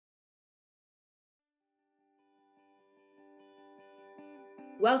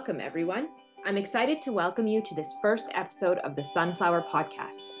Welcome, everyone. I'm excited to welcome you to this first episode of the Sunflower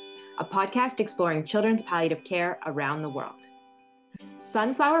Podcast, a podcast exploring children's palliative care around the world.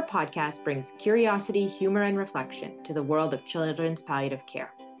 Sunflower Podcast brings curiosity, humor, and reflection to the world of children's palliative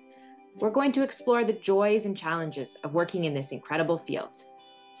care. We're going to explore the joys and challenges of working in this incredible field.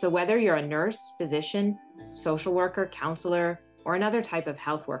 So whether you're a nurse, physician, social worker, counselor, or another type of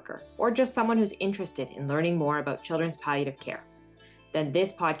health worker, or just someone who's interested in learning more about children's palliative care, then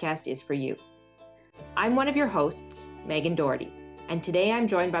this podcast is for you. I'm one of your hosts, Megan Doherty, and today I'm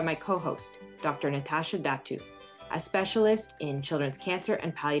joined by my co-host, Dr. Natasha Datoo, a specialist in children's cancer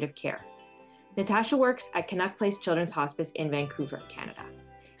and palliative care. Natasha works at Canuck Children's Hospice in Vancouver, Canada,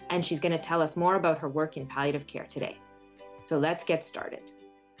 and she's going to tell us more about her work in palliative care today. So let's get started.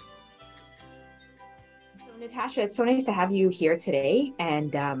 So Natasha, it's so nice to have you here today,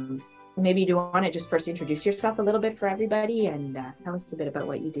 and maybe you want to just first introduce yourself a little bit for everybody and tell us a bit about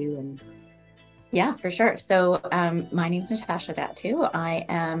what you do. And yeah, for sure. So my name is Natasha Datoo. I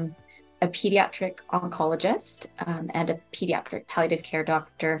am a pediatric oncologist and a pediatric palliative care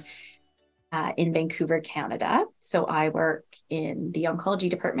doctor in Vancouver, Canada. So I work in the oncology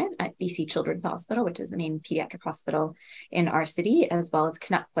department at BC Children's Hospital, which is the main pediatric hospital in our city, as well as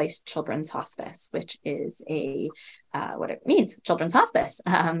Canuck Children's Hospice, which is what it means, children's hospice.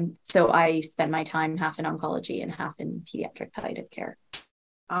 So I spend my time half in oncology and half in pediatric palliative care.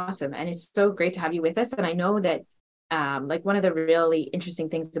 Awesome. And it's so great to have you with us. And I know that one of the really interesting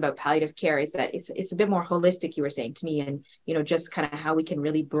things about palliative care is that it's a bit more holistic, you were saying to me, and, just kind of how we can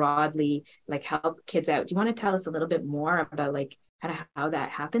really broadly help kids out. Do you want to tell us a little bit more about kind of how that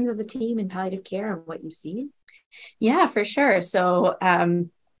happens as a team in palliative care and what you see? Yeah, for sure. So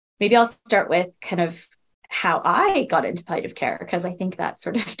maybe I'll start with kind of how I got into palliative care, because I think that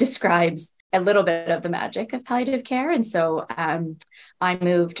sort of describes a little bit of the magic of palliative care. And so I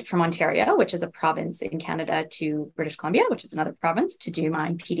moved from Ontario, which is a province in Canada, to British Columbia, which is another province, to do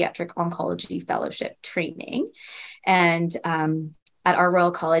my pediatric oncology fellowship training. And at our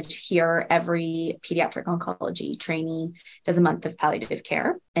Royal College here, every pediatric oncology trainee does a month of palliative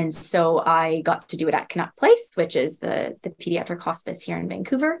care. And so I got to do it at Canuck Place, which is the pediatric hospice here in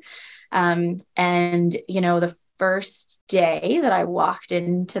Vancouver. The first day that I walked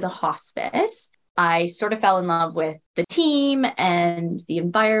into the hospice, I sort of fell in love with the team and the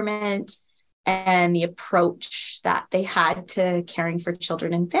environment and the approach that they had to caring for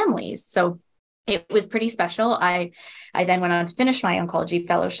children and families. So it was pretty special. I then went on to finish my oncology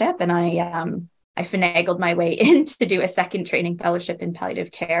fellowship, and I finagled my way in to do a second training fellowship in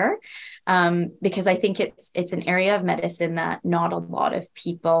palliative care, because I think it's an area of medicine that not a lot of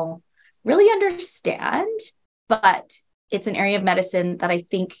people really understand, but it's an area of medicine that I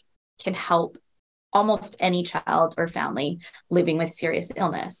think can help almost any child or family living with serious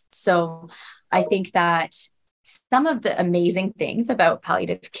illness. So I think that some of the amazing things about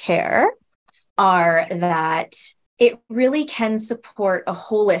palliative care are that it really can support a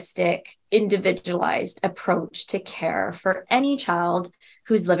holistic, individualized approach to care for any child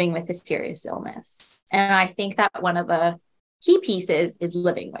who's living with a serious illness. And I think that one of the key pieces is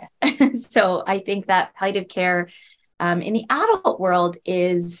living with. So I think that palliative care in the adult world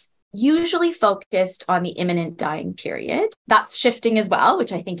is usually focused on the imminent dying period. That's shifting as well,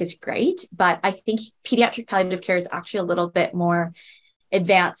 which I think is great. But I think pediatric palliative care is actually a little bit more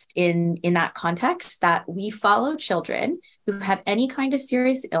advanced in that context, that we follow children who have any kind of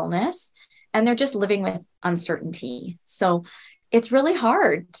serious illness and they're just living with uncertainty. So it's really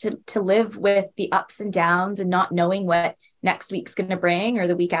hard to live with the ups and downs and not knowing what next week's going to bring or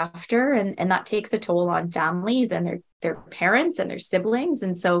the week after. And that takes a toll on families and their parents and their siblings.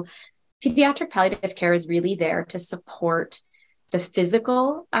 And so pediatric palliative care is really there to support the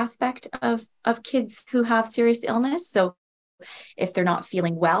physical aspect of kids who have serious illness. So if they're not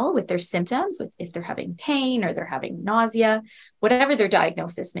feeling well with their symptoms, if they're having pain or they're having nausea, whatever their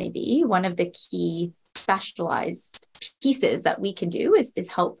diagnosis may be, one of the key specialized pieces that we can do is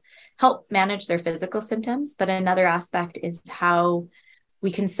help manage their physical symptoms. But another aspect is how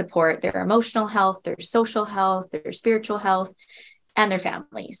we can support their emotional health, their social health, their spiritual health, and their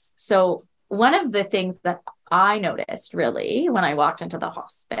families. So one of the things that I noticed really when I walked into the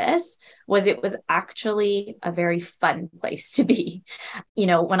hospice was it was actually a very fun place to be.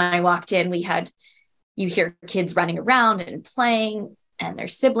 When I walked in, you hear kids running around and playing and their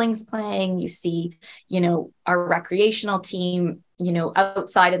siblings playing. You see, our recreational team,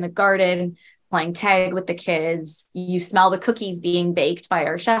 outside in the garden playing tag with the kids. You smell the cookies being baked by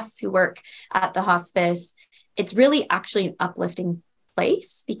our chefs who work at the hospice. It's really actually an uplifting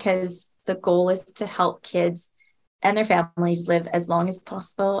place because the goal is to help kids and their families live as long as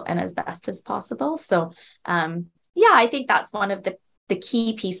possible and as best as possible. So, yeah, I think that's one of the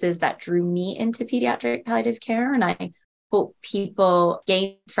key pieces that drew me into pediatric palliative care. And I hope people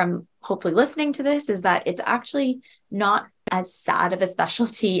gain from hopefully listening to this is that it's actually not as sad of a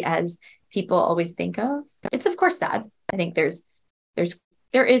specialty as people always think of. It's of course sad. I think there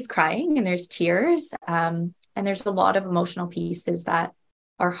is crying and there's tears, and there's a lot of emotional pieces that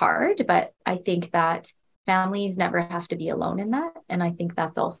are hard, but I think that families never have to be alone in that. And I think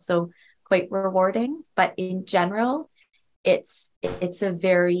that's also quite rewarding. But in general, it's a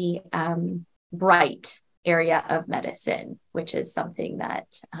very bright area of medicine, which is something that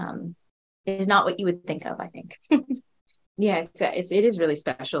is not what you would think of, I think. Yeah, it is really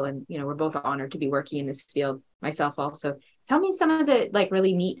special. And, we're both honored to be working in this field, myself also. Tell me some of the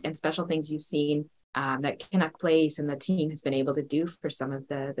really neat and special things you've seen that Canuck Place and the team has been able to do for some of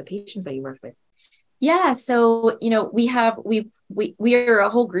the patients that you work with. Yeah. So, we are a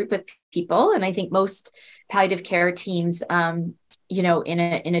whole group of people, and I think most palliative care teams, in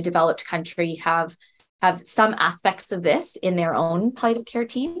a developed country have some aspects of this in their own palliative care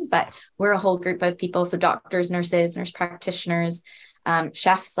teams, but we're a whole group of people. So doctors, nurses, nurse practitioners,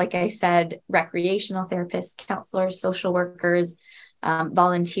 chefs, like I said, recreational therapists, counselors, social workers,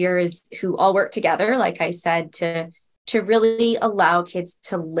 volunteers who all work together, like I said, to really allow kids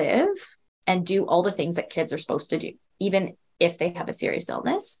to live and do all the things that kids are supposed to do, even if they have a serious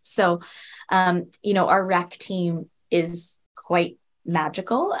illness. So, our rec team is quite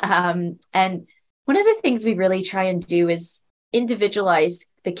magical. And one of the things we really try and do is individualize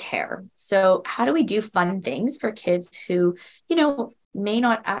the care. So how do we do fun things for kids who, may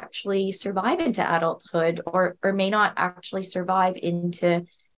not actually survive into adulthood or may not actually survive into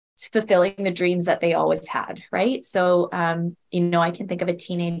fulfilling the dreams that they always had, right? So, I can think of a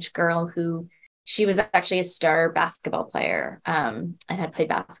teenage girl who she was actually a star basketball player and had played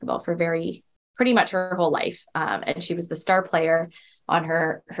basketball for pretty much her whole life. And she was the star player on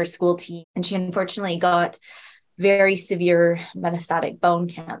her school team. And she unfortunately got very severe metastatic bone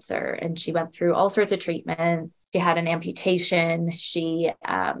cancer. And she went through all sorts of treatment. She had an amputation. She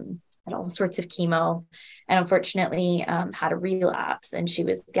had all sorts of chemo, and unfortunately had a relapse, and she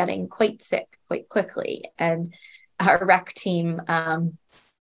was getting quite sick quite quickly. And our rec team,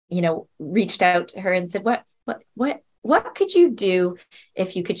 reached out to her and said, what could you do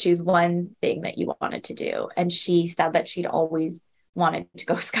if you could choose one thing that you wanted to do? And she said that she'd always wanted to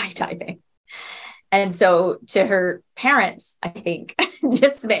go skydiving. And so to her parents, I think,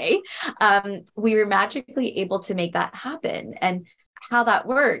 dismay, we were magically able to make that happen. And how that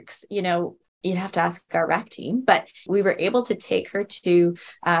works, you'd have to ask our rec team, but we were able to take her to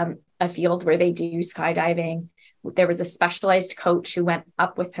a field where they do skydiving. There was a specialized coach who went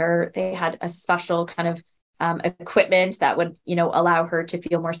up with her. They had a special kind of equipment that would, allow her to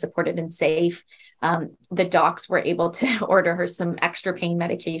feel more supported and safe. The docs were able to order her some extra pain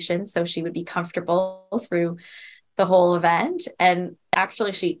medication so she would be comfortable through the whole event. And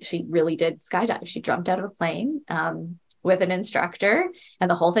actually, she really did skydive. She jumped out of a plane with an instructor, and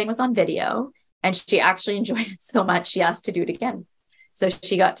the whole thing was on video. And she actually enjoyed it so much, she asked to do it again. So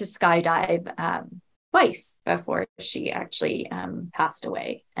she got to skydive twice before she actually passed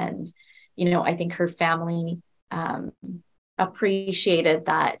away. And I think her family appreciated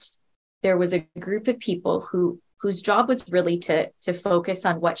that there was a group of people whose job was really to focus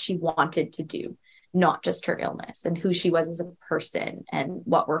on what she wanted to do, not just her illness, and who she was as a person and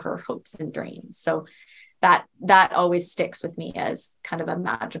what were her hopes and dreams. So that always sticks with me as kind of a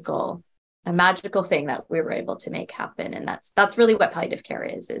magical thing that we were able to make happen. And that's really what palliative care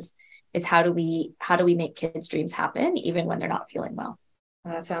is how do we make kids' dreams happen even when they're not feeling well.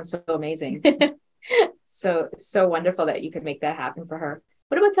 Well, that sounds so amazing. So wonderful that you could make that happen for her.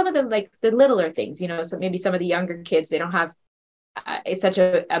 What about some of the littler things, so maybe some of the younger kids, they don't have such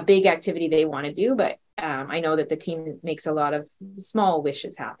a big activity they want to do, but I know that the team makes a lot of small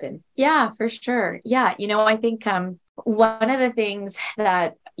wishes happen. Yeah, for sure. Yeah. I think one of the things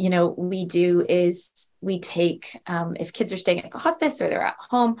that, we do is we take, if kids are staying at the hospice or they're at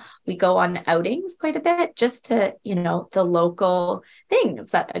home, we go on outings quite a bit just to, the local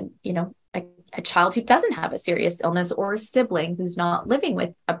things that, a child who doesn't have a serious illness or a sibling who's not living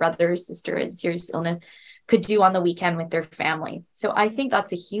with a brother or sister with serious illness could do on the weekend with their family. So I think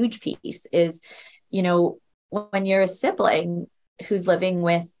that's a huge piece is, when you're a sibling who's living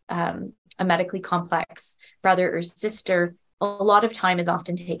with a medically complex brother or sister, a lot of time is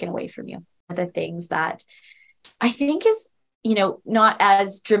often taken away from you. The things that I think is, not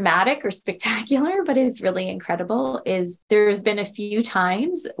as dramatic or spectacular, but is really incredible is there's been a few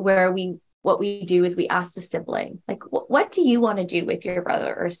times where we what we do is we ask the sibling, like, what do you want to do with your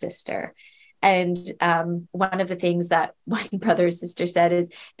brother or sister? And one of the things that one brother or sister said is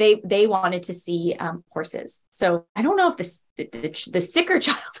they wanted to see horses. So I don't know if the sicker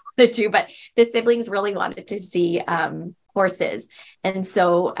child wanted to, but the siblings really wanted to see horses. And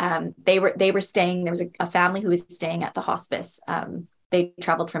so they were staying, there was a family who was staying at the hospice. They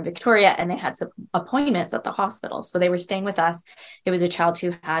traveled from Victoria and they had some appointments at the hospital. So they were staying with us. It was a child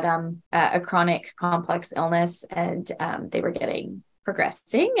who had a chronic complex illness, and they were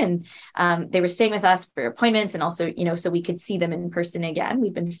progressing, and they were staying with us for appointments, and also, so we could see them in person again.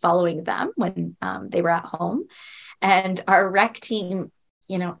 We've been following them when they were at home, and our rec team,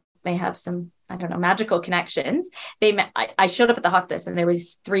 may have some, I don't know, magical connections. I showed up at the hospice and there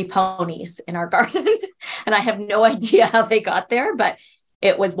was 3 ponies in our garden and I have no idea how they got there, but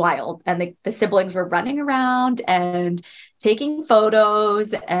it was wild. And the siblings were running around and taking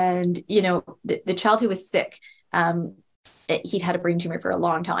photos, and, the child who was sick, he'd had a brain tumor for a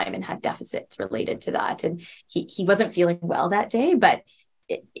long time and had deficits related to that. And he wasn't feeling well that day, but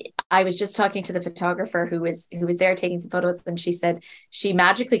I was just talking to the photographer who was there taking some photos, and she said she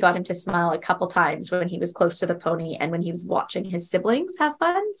magically got him to smile a couple times when he was close to the pony and when he was watching his siblings have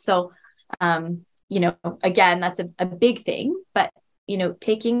fun. So, again, that's a big thing, but,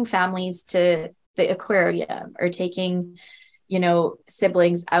 taking families to the aquarium or taking,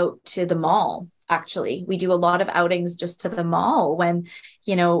 siblings out to the mall. Actually, we do a lot of outings just to the mall when,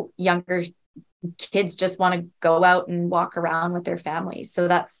 younger kids just want to go out and walk around with their families. So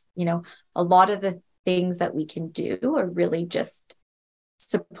that's, a lot of the things that we can do are really just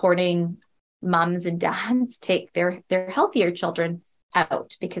supporting moms and dads take their healthier children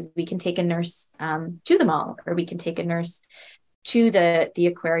out, because we can take a nurse to the mall, or we can take a nurse to the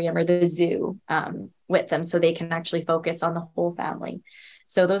aquarium or the zoo with them, so they can actually focus on the whole family.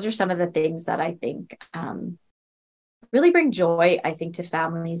 So those are some of the things that I think really bring joy, I think, to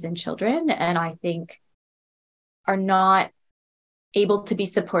families and children, and I think are not able to be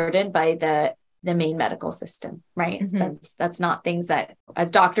supported by the main medical system, right? Mm-hmm. That's not things that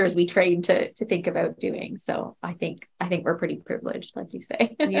as doctors we train to think about doing. So I think we're pretty privileged, like you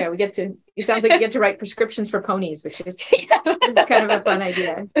say. Yeah, it sounds like you get to write prescriptions for ponies, which is, is kind of a fun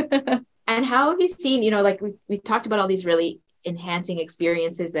idea. And how have you seen, like we talked about all these really enhancing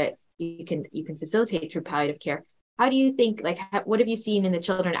experiences that you can facilitate through palliative care. How do you think, what have you seen in the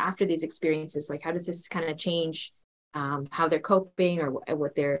children after these experiences? Like, how does this kind of change how they're coping or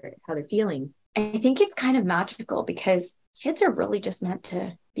how they're feeling? I think it's kind of magical, because kids are really just meant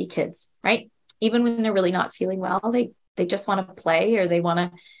to be kids, right? Even when they're really not feeling well, they just want to play, or they want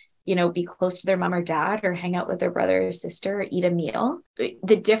to, be close to their mom or dad, or hang out with their brother or sister, or eat a meal.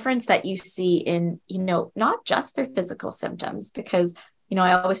 The difference that you see in, not just for physical symptoms, because,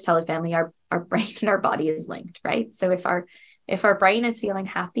 I always tell a family our brain and our body is linked, right? So if our brain is feeling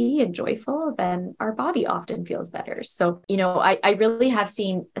happy and joyful, then our body often feels better. So, I really have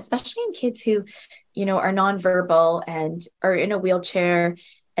seen, especially in kids who, are nonverbal and are in a wheelchair,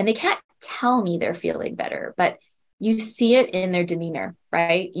 and they can't tell me they're feeling better, but you see it in their demeanor,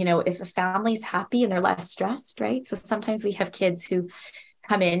 right? If a family's happy and they're less stressed, right? So sometimes we have kids who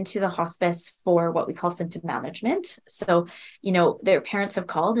come into the hospice for what we call symptom management. So, their parents have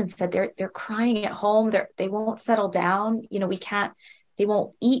called and said they're crying at home. They won't settle down. They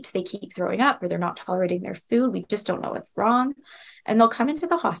won't eat. They keep throwing up, or they're not tolerating their food. We just don't know what's wrong. And they'll come into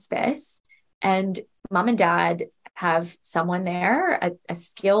the hospice, and mom and dad have someone there, a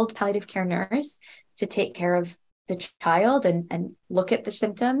skilled palliative care nurse, to take care of the child and look at the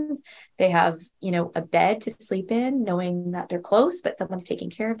symptoms. They have, a bed to sleep in, knowing that they're close, but someone's taking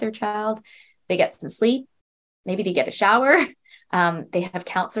care of their child. They get some sleep. Maybe they get a shower. They have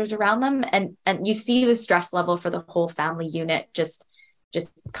counselors around them, and you see the stress level for the whole family unit just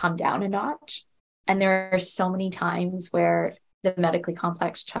come down a notch. And there are so many times where the medically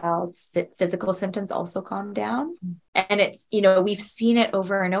complex child's physical symptoms also calm down. And it's, we've seen it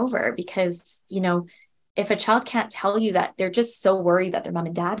over and over, because, if a child can't tell you that they're just so worried that their mom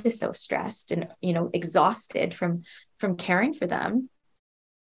and dad is so stressed and, exhausted from caring for them,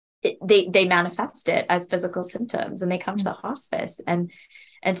 they manifest it as physical symptoms, and they come to the hospice. And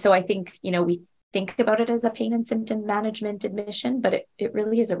so I think, we think about it as a pain and symptom management admission, but it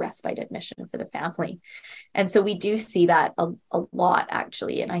really is a respite admission for the family. And so we do see that a lot,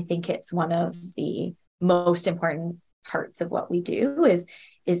 actually. And I think it's one of the most important parts of what we do is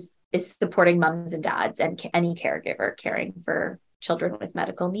supporting moms and dads and any caregiver caring for children with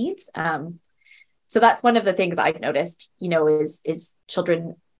medical needs. So that's one of the things I've noticed, is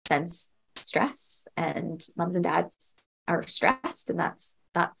children sense stress, and moms and dads are stressed, and that's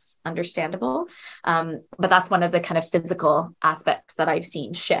that's understandable. But that's one of the kind of physical aspects that I've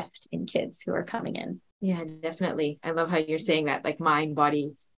seen shift in kids who are coming in. Yeah, definitely. I love how you're saying that, like, mind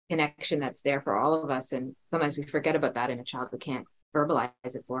body connection that's there for all of us. And sometimes we forget about that in a child who can't verbalize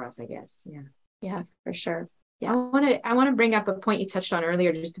it for us, I guess. Yeah. Yeah, for sure. Yeah. I want to bring up a point you touched on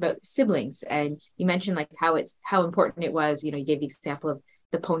earlier, just about siblings. And you mentioned like how important it was, you gave the example of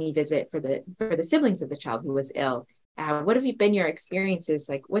the pony visit for the siblings of the child who was ill. What have been your experiences?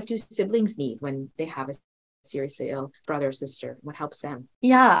 Like, what do siblings need when they have a seriously ill brother or sister? What helps them?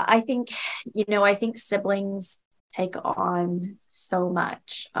 Yeah, I think siblings take on so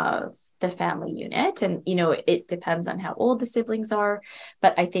much of the family unit, and it depends on how old the siblings are,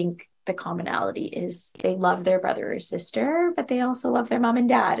 but I think the commonality is they love their brother or sister, but they also love their mom and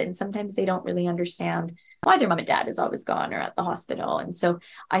dad, and sometimes they don't really understand why their mom and dad is always gone or at the hospital. And so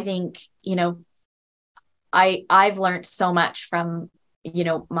I think I've learned so much from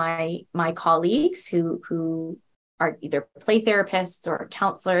my colleagues who are either play therapists or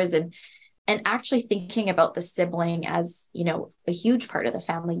counselors, and actually thinking about the sibling as, a huge part of the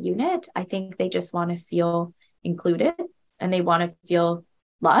family unit. I think they just want to feel included, and they want to feel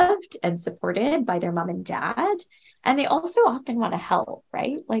loved and supported by their mom and dad. And they also often want to help,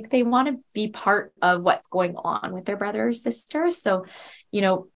 right? Like they want to be part of what's going on with their brother or sister. So,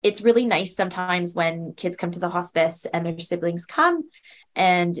 it's really nice sometimes when kids come to the hospice and their siblings come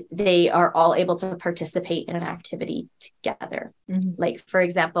and they are all able to participate in an activity together. Mm-hmm. Like, for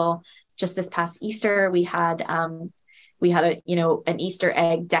example, just this past Easter, we had an Easter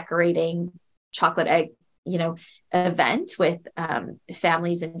egg decorating chocolate egg, event with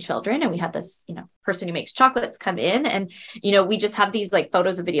families and children. And we had this, person who makes chocolates come in, and, we just have these like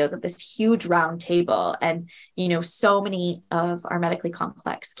photos and videos of this huge round table. And, so many of our medically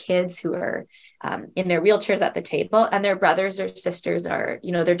complex kids who are in their wheelchairs at the table, and their brothers or sisters are,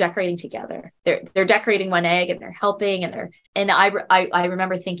 they're decorating together. They're decorating one egg, and they're helping, and I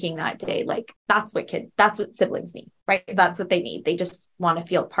remember thinking that day, like, that's what siblings need, right? That's what they need. They just want to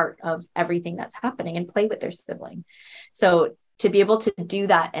feel part of everything that's happening and play with their sibling. So to be able to do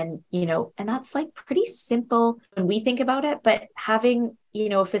that, and, and that's like pretty simple when we think about it, but having,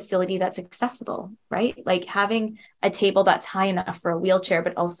 a facility that's accessible, right? Like having a table that's high enough for a wheelchair,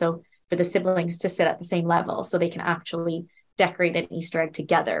 but also for the siblings to sit at the same level so they can actually decorate an Easter egg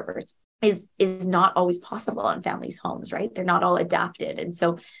together is not always possible in families' homes, right? They're not all adapted. And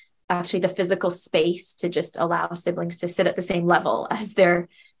so actually the physical space to just allow siblings to sit at the same level as their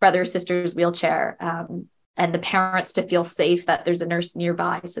brother or sister's wheelchair, and the parents to feel safe that there's a nurse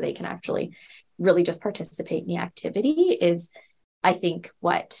nearby so they can actually really just participate in the activity is, I think,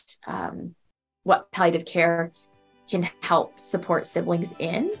 what palliative care can help support siblings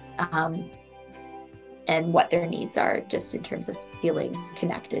in, and what their needs are just in terms of feeling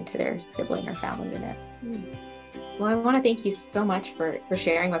connected to their sibling or family unit. Well, I want to thank you so much for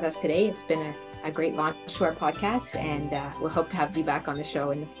sharing with us today. It's been a great launch to our podcast, and we'll hope to have you back on the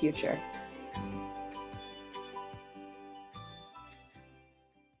show in the future.